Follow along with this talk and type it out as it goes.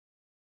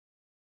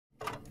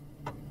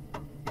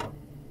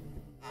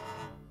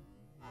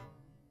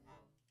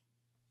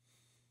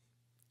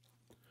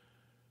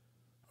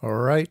All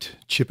right,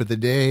 chip of the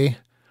day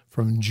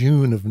from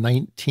June of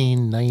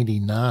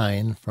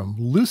 1999 from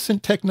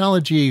Lucent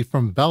Technology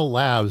from Bell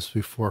Labs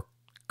before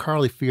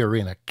Carly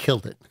Fiorina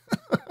killed it.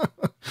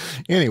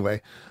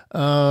 Anyway,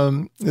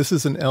 this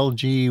is an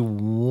LG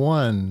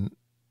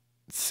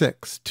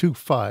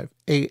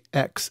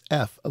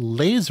 1625AXF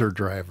laser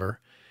driver.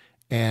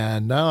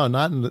 And no,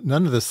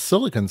 none of the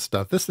silicon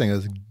stuff. This thing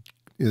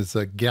is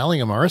a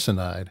gallium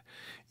arsenide.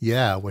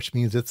 Yeah, which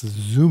means it's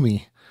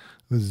zoomy.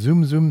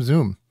 Zoom, zoom,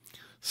 zoom.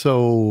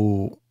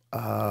 So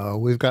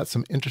we've got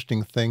some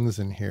interesting things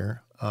in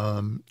here.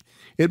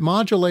 It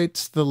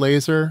modulates the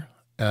laser,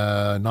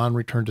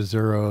 non-return to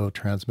zero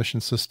transmission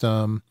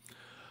system,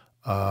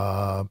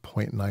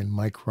 0.9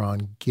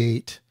 micron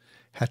gate,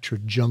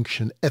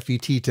 heterojunction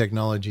FET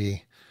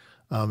technology.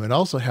 It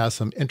also has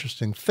some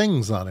interesting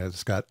things on it.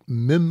 It's got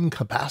MIM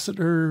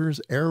capacitors,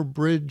 air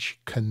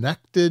bridge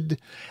connected,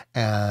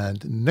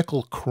 and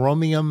nickel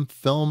chromium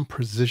film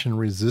precision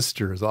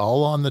resistors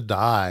all on the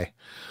die.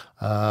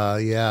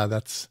 Yeah,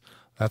 that's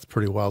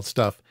pretty wild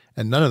stuff.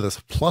 And none of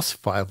this plus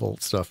 5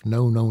 volt stuff.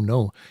 No, no,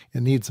 no.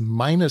 It needs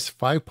minus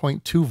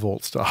 5.2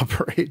 volts to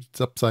operate. It's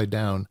upside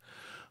down.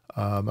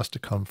 Must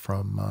have come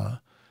from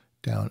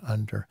down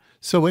under.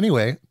 So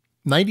anyway,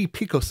 90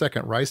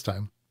 picosecond rise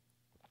time.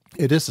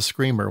 It is a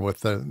screamer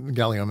with the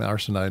gallium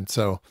arsenide.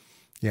 So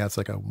yeah, it's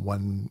like a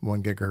 1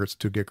 gigahertz,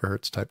 2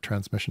 gigahertz type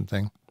transmission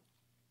thing.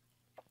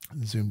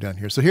 Zoom down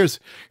here. So here's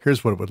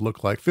what it would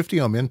look like.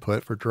 50 ohm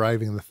input for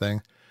driving the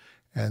thing.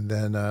 And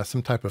then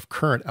some type of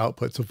current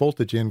output. So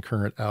voltage in,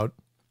 current out.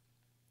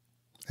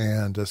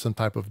 And some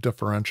type of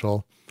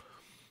differential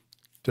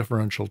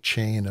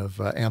chain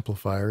of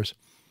amplifiers.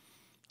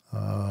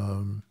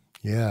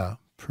 Yeah,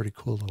 pretty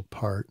cool little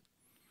part.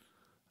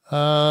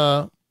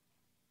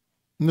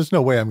 There's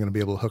no way I'm going to be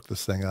able to hook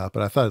this thing up,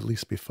 but I thought it'd at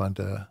least be fun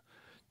to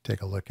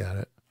take a look at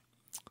it.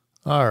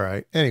 All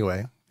right.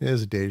 Anyway,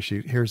 here's a data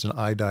sheet. Here's an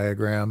eye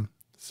diagram.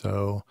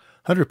 So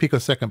 100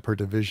 picosecond per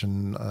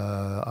division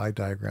eye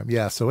diagram.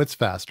 Yeah, so it's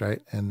fast, right?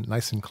 And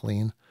nice and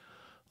clean.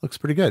 Looks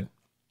pretty good.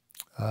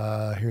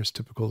 Here's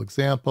typical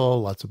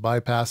example. Lots of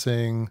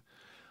bypassing.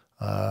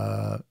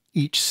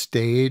 Each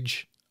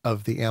stage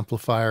of the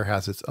amplifier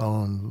has its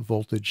own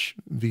voltage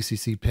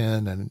VCC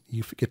pin, and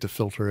you get to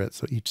filter it.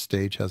 So each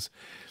stage doesn't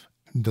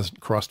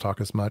crosstalk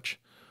as much.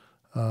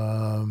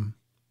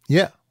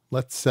 Yeah,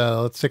 let's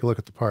take a look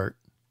at the part.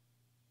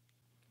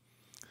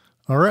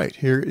 All right,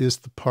 here is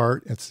the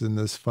part. It's in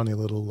this funny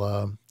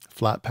little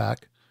flat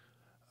pack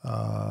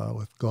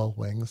with gull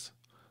wings,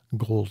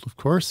 gold, of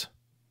course.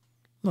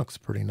 Looks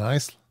pretty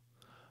nice.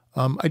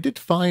 I did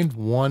find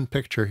one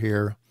picture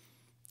here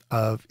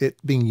of it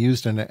being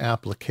used in an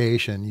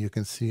application. You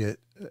can see it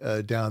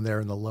down there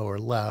in the lower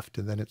left,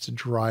 and then it's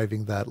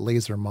driving that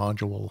laser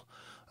module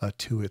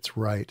to its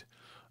right.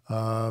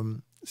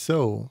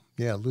 So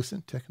yeah,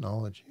 Lucent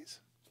Technologies.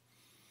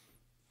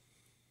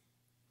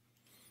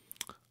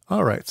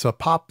 All right, so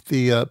pop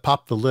the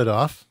lid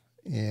off,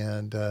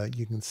 and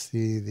you can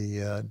see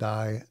the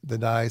die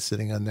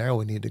sitting on there.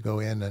 We need to go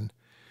in and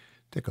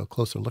take a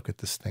closer look at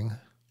this thing.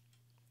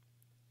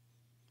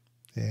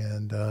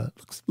 And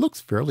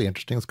looks fairly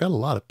interesting. It's got a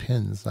lot of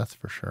pins, that's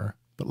for sure.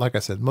 But like I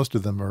said, most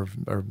of them are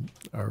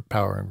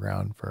power and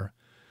ground for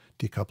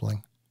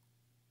decoupling.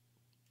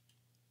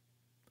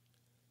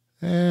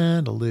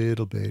 And a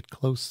little bit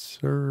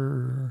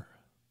closer.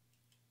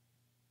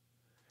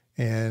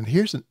 And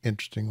here's an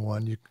interesting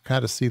one. You can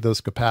kind of see those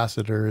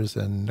capacitors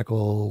and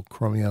nickel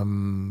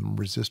chromium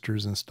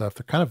resistors and stuff.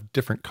 They're kind of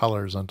different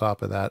colors on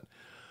top of that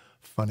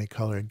funny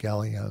colored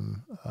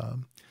gallium.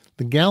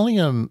 The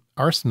gallium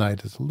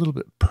arsenide is a little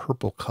bit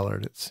purple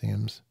colored, it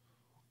seems.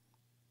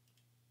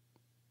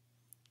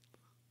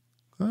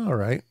 All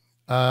right.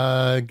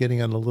 Getting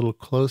in a little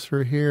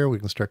closer here, we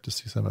can start to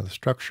see some of the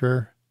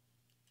structure.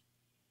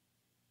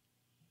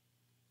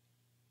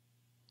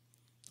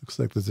 Looks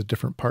like there's a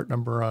different part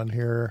number on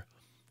here.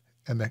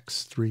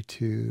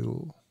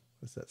 MX32,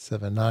 what's that,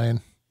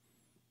 79?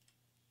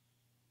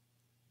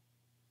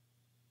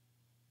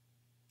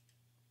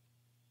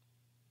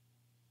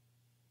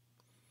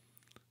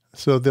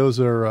 So those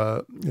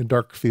are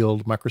dark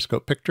field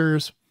microscope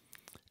pictures.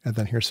 And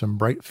then here's some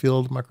bright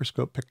field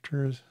microscope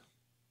pictures.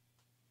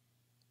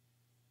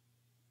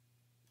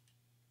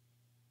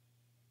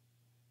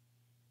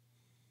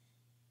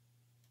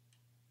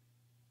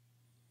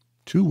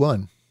 Two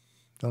one.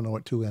 Don't know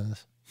what 2N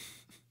is.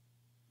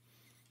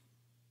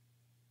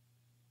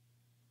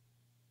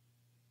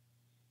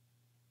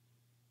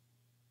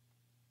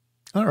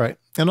 All right.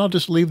 And I'll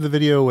just leave the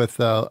video with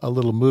a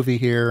little movie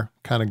here,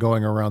 kind of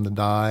going around the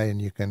die,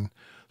 and you can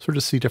sort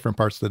of see different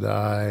parts of the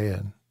die.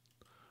 And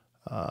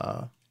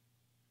I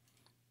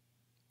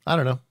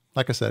don't know.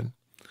 Like I said,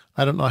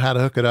 I don't know how to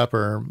hook it up,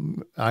 or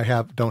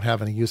don't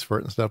have any use for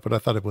it and stuff, but I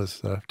thought it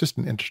was just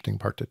an interesting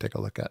part to take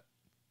a look at.